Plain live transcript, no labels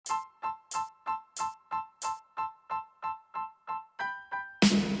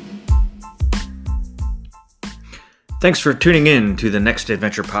Thanks for tuning in to the Next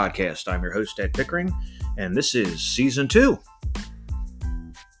Adventure Podcast. I'm your host, Ed Pickering, and this is Season 2.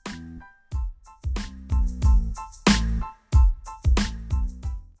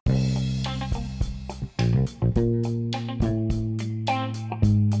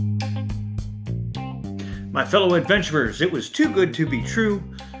 My fellow adventurers, it was too good to be true.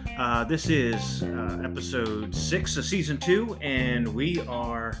 This is episode 6 of Season 2, and we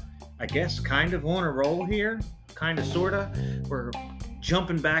are, I guess, kind of on a roll here. Kind of, sort of. We're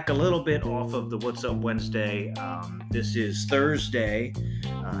jumping back a little bit off of the What's Up Wednesday. This is Thursday,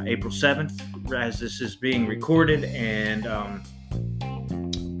 April 7th, as this is being recorded, and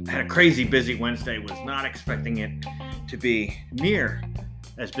had a crazy busy Wednesday. Was not expecting it to be near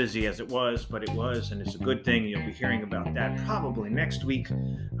as busy as it was, but it was, and it's a good thing. You'll be hearing about that probably next week,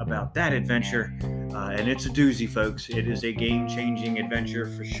 about that adventure, and it's a doozy, folks. It is a game-changing adventure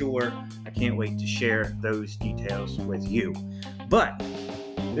for sure. I can't wait to share those details with you. But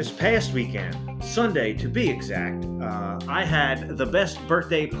this past weekend, Sunday to be exact, I had the best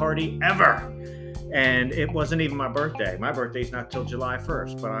birthday party ever, and it wasn't even my birthday. My birthday's not till July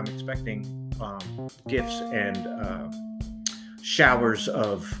 1st, but I'm expecting gifts and showers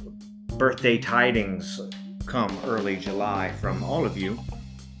of birthday tidings come early July from all of you,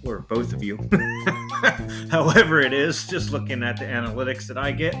 or both of you. However it is, just looking at the analytics that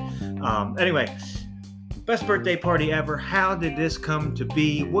I get. Anyway, best birthday party ever. How did this come to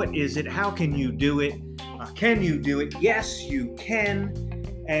be? What is it? How can you do it? Can you do it? Yes, you can.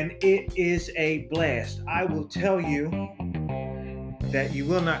 And it is a blast. I will tell you that you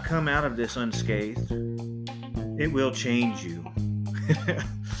will not come out of this unscathed. It will change you.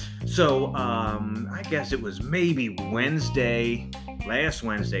 So, I guess it was maybe last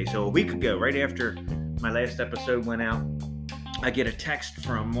Wednesday, so a week ago, right after my last episode went out, I get a text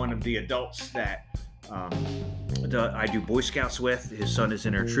from one of the adults that I do Boy Scouts with. His son is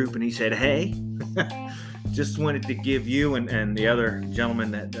in our troop, and he said, "Hey, just wanted to give you and the other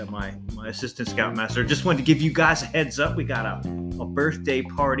gentleman that my assistant scoutmaster, just wanted to give you guys a heads up. We got a birthday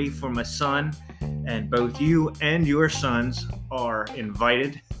party for my son, and both you and your sons are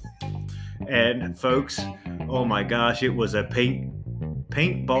invited." And folks, oh my gosh, it was a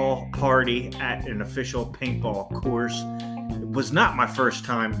paintball party at an official paintball course. It was not my first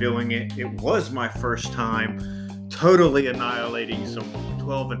time doing it. It was my first time totally annihilating some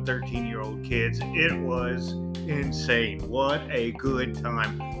 12 and 13-year-old kids. It was insane. What a good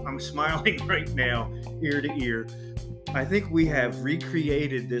time. I'm smiling right now, ear to ear. I think we have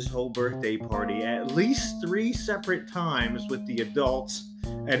recreated this whole birthday party at least 3 separate times with the adults,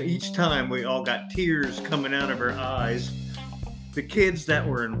 and each time we all got tears coming out of our eyes. The kids that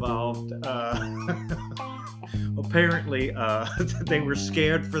were involved, apparently, they were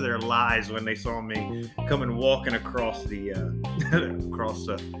scared for their lives when they saw me coming walking across the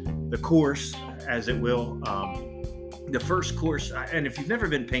course, as it will. The first course, and if you've never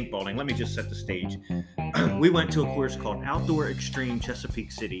been paintballing, let me just set the stage. We went to a course called Outdoor Extreme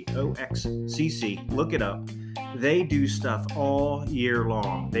Chesapeake City, OXCC. Look it up. They do stuff all year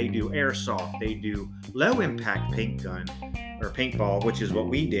long. They do airsoft. They do low-impact paint gun or paintball, which is what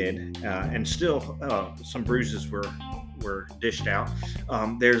we did, and still some bruises were dished out.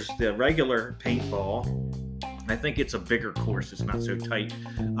 There's the regular paintball. I think it's a bigger course. It's not so tight.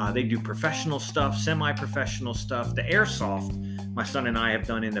 They do professional stuff, semi-professional stuff. The airsoft, my son and I have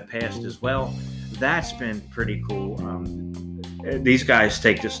done in the past as well. That's been pretty cool. These guys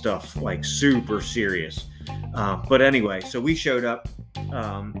take this stuff like super serious. But anyway, so we showed up.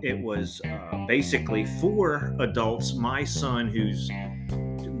 It was basically 4 adults. My son, who's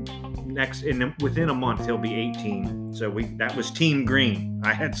within a month, he'll be 18. So that was Team Green.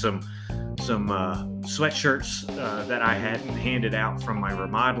 I had some sweatshirts that I hadn't handed out from my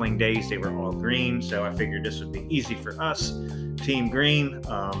remodeling days. They were all green, so I figured this would be easy for us. Team Green.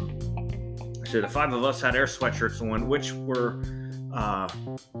 So the 5 of us had our sweatshirts on, which were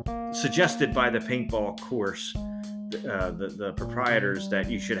suggested by the paintball course, the proprietors, that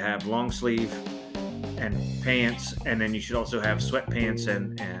you should have long sleeve and pants, and then you should also have sweatpants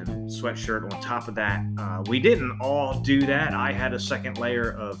and sweatshirt on top of that. We didn't all do that. I had a second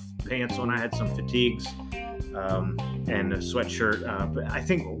layer of pants on. I had some fatigues and a sweatshirt. But I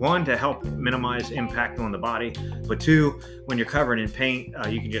think, 1, to help minimize impact on the body, but 2, when you're covered in paint,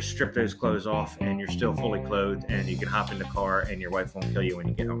 you can just strip those clothes off and you're still fully clothed, and you can hop in the car and your wife won't kill you when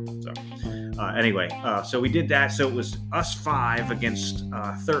you get home. So anyway, so we did that. So it was us 5 against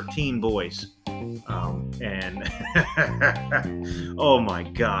 13 boys. And oh my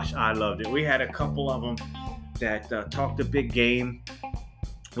gosh, I loved it. We had a couple of them that talked a big game.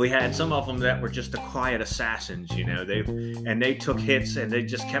 We had some of them that were just the quiet assassins, they took hits and they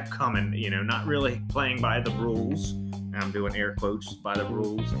just kept coming, not really playing by the rules. I'm doing air quotes, by the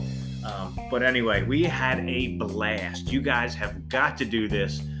rules. But anyway, we had a blast. You guys have got to do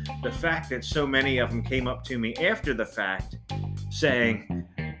this. The fact that so many of them came up to me after the fact saying,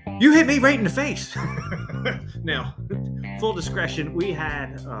 "You hit me right in the face." Now, full discretion, we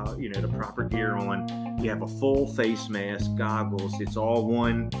had, the proper gear on. You have a full face mask, goggles. It's all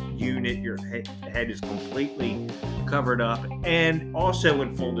one unit. Your head is completely covered up. And also,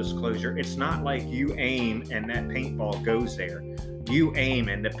 in full disclosure, it's not like you aim and that paintball goes there. You aim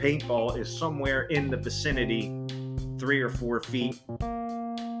and the paintball is somewhere in the vicinity, 3 or 4 feet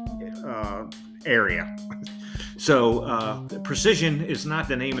area. So precision is not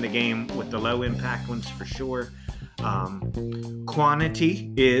the name of the game with the low impact ones for sure.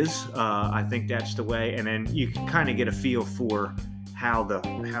 Quantity is, I think that's the way, and then you can kind of get a feel for how the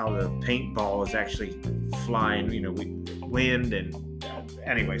paintball is actually flying, with wind and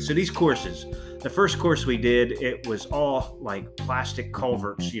anyway. So these courses, the first course we did, it was all like plastic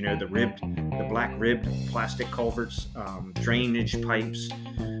culverts, the black ribbed plastic culverts, drainage pipes,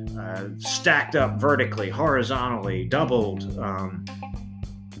 stacked up vertically, horizontally, doubled,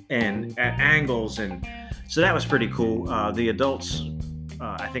 and at angles, and so that was pretty cool. The adults,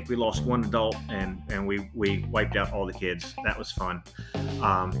 I think we lost one adult, and we wiped out all the kids. That was fun.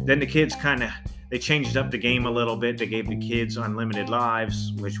 Then the kids they changed up the game a little bit. They gave the kids unlimited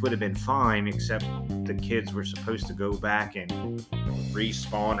lives, which would have been fine, except the kids were supposed to go back and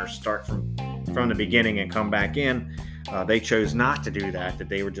respawn or start from the beginning and come back in. They chose not to do that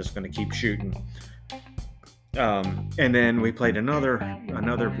they were just going to keep shooting. And then we played another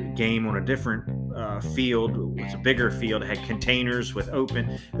game on a different field. It was a bigger field. It had containers with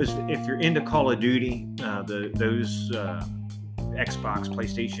open. If you're into Call of Duty, those Xbox,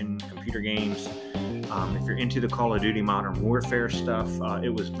 PlayStation, computer games, if you're into the Call of Duty Modern Warfare stuff,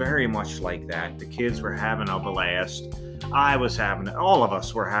 it was very much like that. The kids were having a blast. All of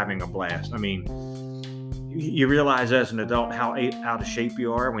us were having a blast. I mean, you realize as an adult how out of shape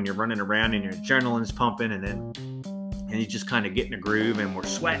you are when you're running around and your adrenaline's pumping, and you just kind of get in a groove, and we're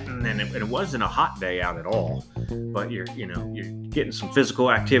sweating, and it wasn't a hot day out at all, but you're getting some physical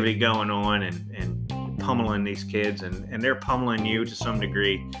activity going on and pummeling these kids, and they're pummeling you to some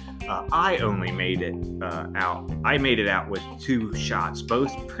degree. I only made it out. I made it out with 2 shots,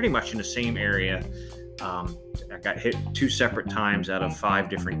 both pretty much in the same area. I got hit 2 separate times out of 5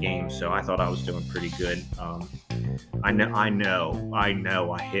 different games, so I thought I was doing pretty good. I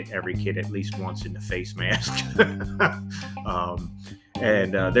know I hit every kid at least once in the face mask.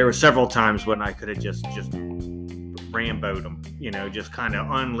 And there were several times when I could have just Rambo'd them, just kind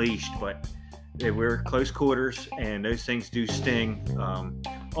of unleashed, but they were close quarters, and those things do sting.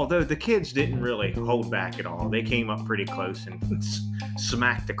 Although the kids didn't really hold back at all. They came up pretty close and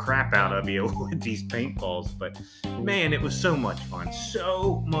smacked the crap out of you with these paintballs. But man, it was so much fun.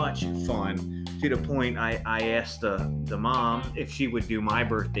 So much fun. To the point I asked the mom if she would do my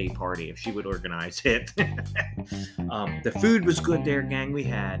birthday party, if she would organize it. The food was good there, gang. We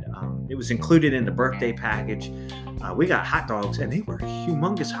had, it was included in the birthday package. We got hot dogs, and they were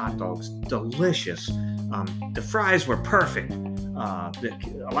humongous hot dogs. Delicious. The fries were perfect.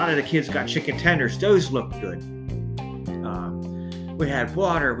 A lot of the kids got chicken tenders. Those looked good. We had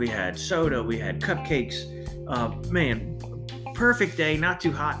water, we had soda, we had cupcakes. Man, perfect day. Not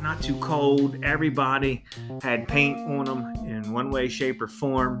too hot, not too cold. Everybody had paint on them in one way, shape, or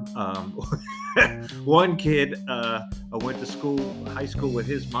form. One kid went to high school with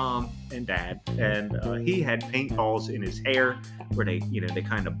his mom and dad, and he had paintballs in his hair where they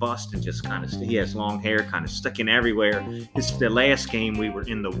kind of bust and just kind of, he has long hair kind of sticking everywhere. The last game we were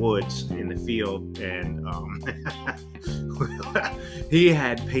in the woods in the field, and he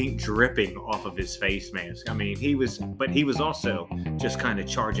had paint dripping off of his face mask. I mean, he was also just kind of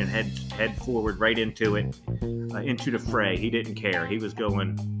charging head forward right into it, into the fray. He didn't care. He was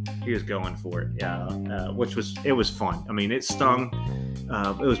going for it. Yeah, it was fun. I mean, it stung.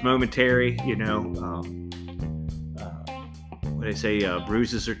 It was momentary, what they say,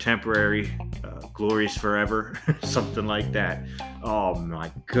 bruises are temporary, glory's forever, something like that. Oh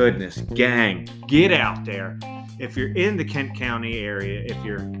my goodness, gang, get out there. If you're in the Kent County area, if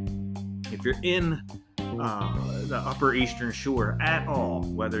you're in the Upper Eastern Shore at all,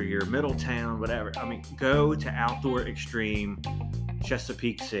 whether you're Middletown, whatever, I mean, go to Outdoor Extreme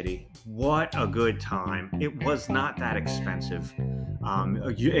Chesapeake City. What a good time. It was not that expensive.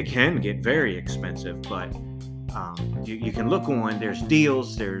 It can get very expensive, but You can look on, there's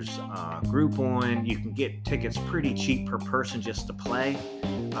deals, there's Groupon. You can get tickets pretty cheap per person just to play.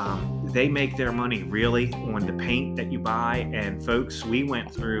 They make their money really on the paint that you buy. And folks, we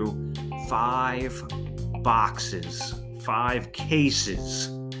went through 5 cases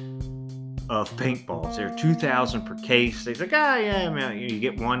of paintballs. They're $2,000 per case. They're like, yeah, man. You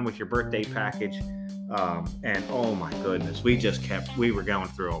get one with your birthday package. And oh my goodness, we were going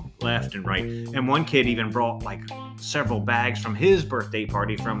through them left and right. And one kid even brought like several bags from his birthday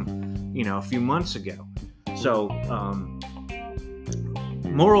party from, a few months ago. So,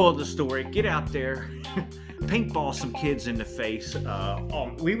 moral of the story, get out there, paintball some kids in the face.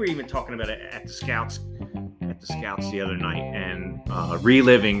 We were even talking about it at the Scouts the other night, and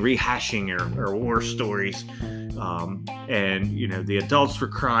rehashing our war stories. And the adults were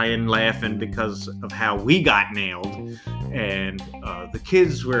crying, laughing because of how we got nailed, and the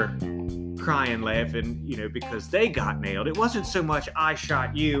kids were crying, laughing, because they got nailed. It wasn't so much I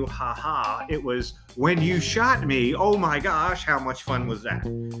shot you, haha. It was when you shot me. Oh my gosh, how much fun was that?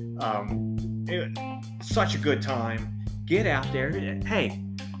 Such a good time. Get out there. Hey,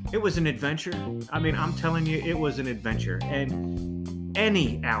 it was an adventure. I mean, I'm telling you, it was an adventure. And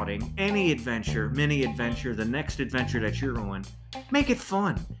any outing, any adventure, mini adventure, the next adventure that you're on, make it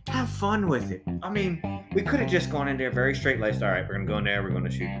fun. Have fun with it. I mean, we could have just gone in there very straight-laced. All right, we're going to go in there. We're going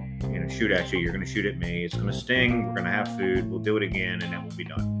to shoot at you. You're going to shoot at me. It's going to sting. We're going to have food. We'll do it again, and then we'll be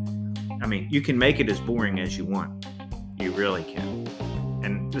done. I mean, you can make it as boring as you want. You really can.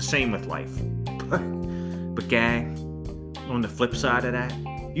 And the same with life. But gang, on the flip side of that,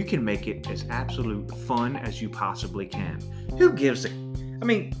 you can make it as absolute fun as you possibly can. Who gives a... I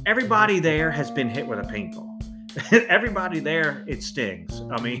mean, everybody there has been hit with a paintball. Everybody there, it stings.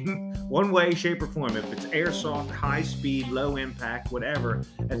 I mean, one way, shape, or form. If it's airsoft, high speed, low impact, whatever,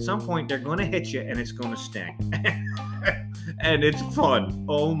 at some point they're going to hit you and it's going to sting. And it's fun.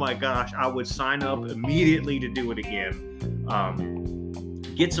 Oh my gosh, I would sign up immediately to do it again.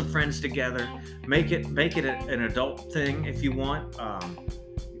 Get some friends together. Make it an adult thing if you want.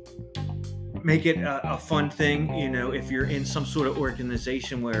 Make it a fun thing, if you're in some sort of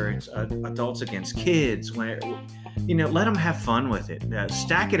organization where it's adults against kids, where, let them have fun with it.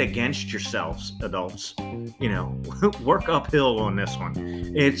 Stack it against yourselves, adults. Work uphill on this one.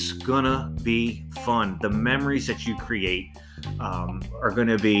 It's gonna be fun. The memories that you create are going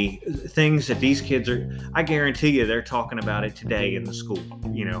to be things that these kids I guarantee you, they're talking about it today in the school,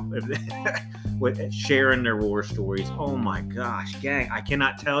 with sharing their war stories. Oh my gosh, gang, I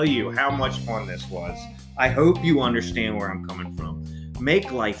cannot tell you how much fun this was. I hope you understand where I'm coming from.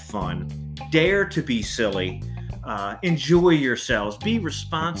 Make life fun. Dare to be silly. Enjoy yourselves. Be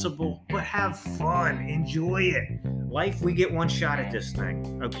responsible, but have fun. Enjoy it. Life, we get one shot at this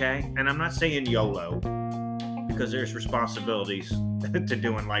thing, okay? And I'm not saying YOLO, because there's responsibilities to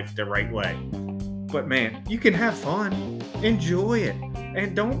doing life the right way. But man, you can have fun. Enjoy it.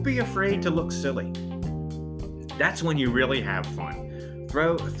 And don't be afraid to look silly. That's when you really have fun.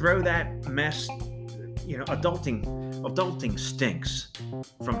 Throw that mess, adulting stinks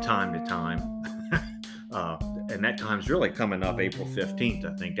from time to time. And that time's really coming up April 15th,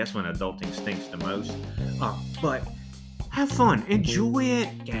 I think. That's when adulting stinks the most. But have fun. Enjoy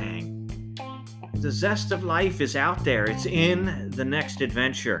it, gang. The zest of life is out there. It's in the next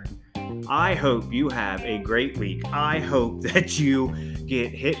adventure. I hope you have a great week. I hope that you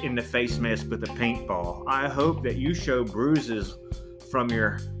get hit in the face mask with a paintball. I hope that you show bruises from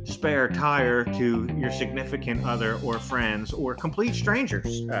your spare tire to your significant other or friends or complete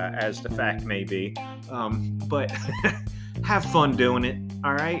strangers, as the fact may be. But have fun doing it,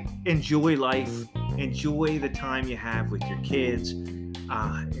 all right? Enjoy life. Enjoy the time you have with your kids.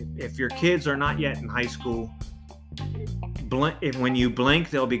 If your kids are not yet in high school, when you blink,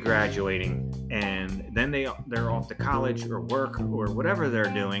 they'll be graduating, and then they're off to college or work or whatever they're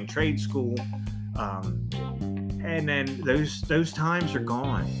doing, trade school, and then those times are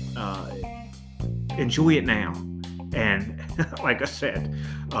gone. Enjoy it now, and like I said,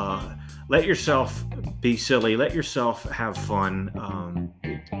 let yourself be silly. Let yourself have fun.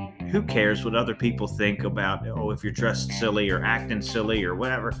 Who cares what other people think about, if you're dressed silly or acting silly or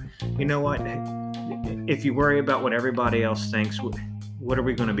whatever? You know what? If you worry about what everybody else thinks, what are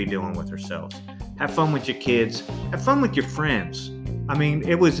we going to be doing with ourselves? Have fun with your kids. Have fun with your friends. I mean,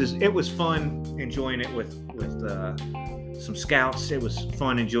 it was fun enjoying it with some scouts. It was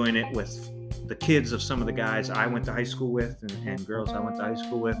fun enjoying it with the kids of some of the guys I went to high school with and girls I went to high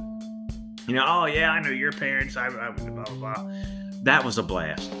school with. Oh yeah, I know your parents. I blah blah blah. That was a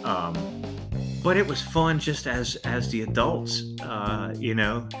blast. But it was fun just as the adults.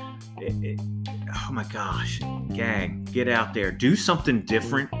 oh my gosh, gang, get out there, do something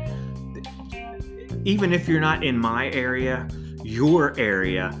different. Even if you're not in my area, your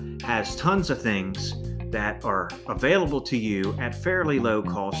area has tons of things that are available to you at fairly low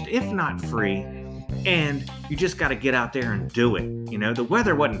cost, if not free, and you just got to get out there and do it. You know, the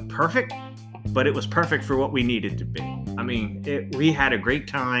weather wasn't perfect, but it was perfect for what we needed to be. I mean, we had a great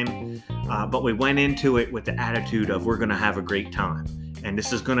time, but we went into it with the attitude of we're going to have a great time, and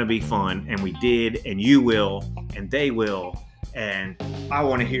this is going to be fun, and we did, and you will, and they will, and I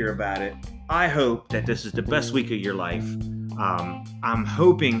want to hear about it. I hope that this is the best week of your life. I'm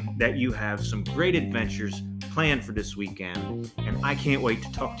hoping that you have some great adventures planned for this weekend, and I can't wait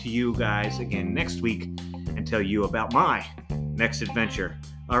to talk to you guys again next week and tell you about my next adventure.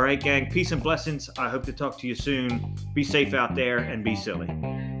 All right, gang, peace and blessings. I hope to talk to you soon. Be safe out there and be silly.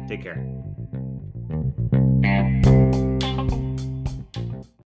 Take care.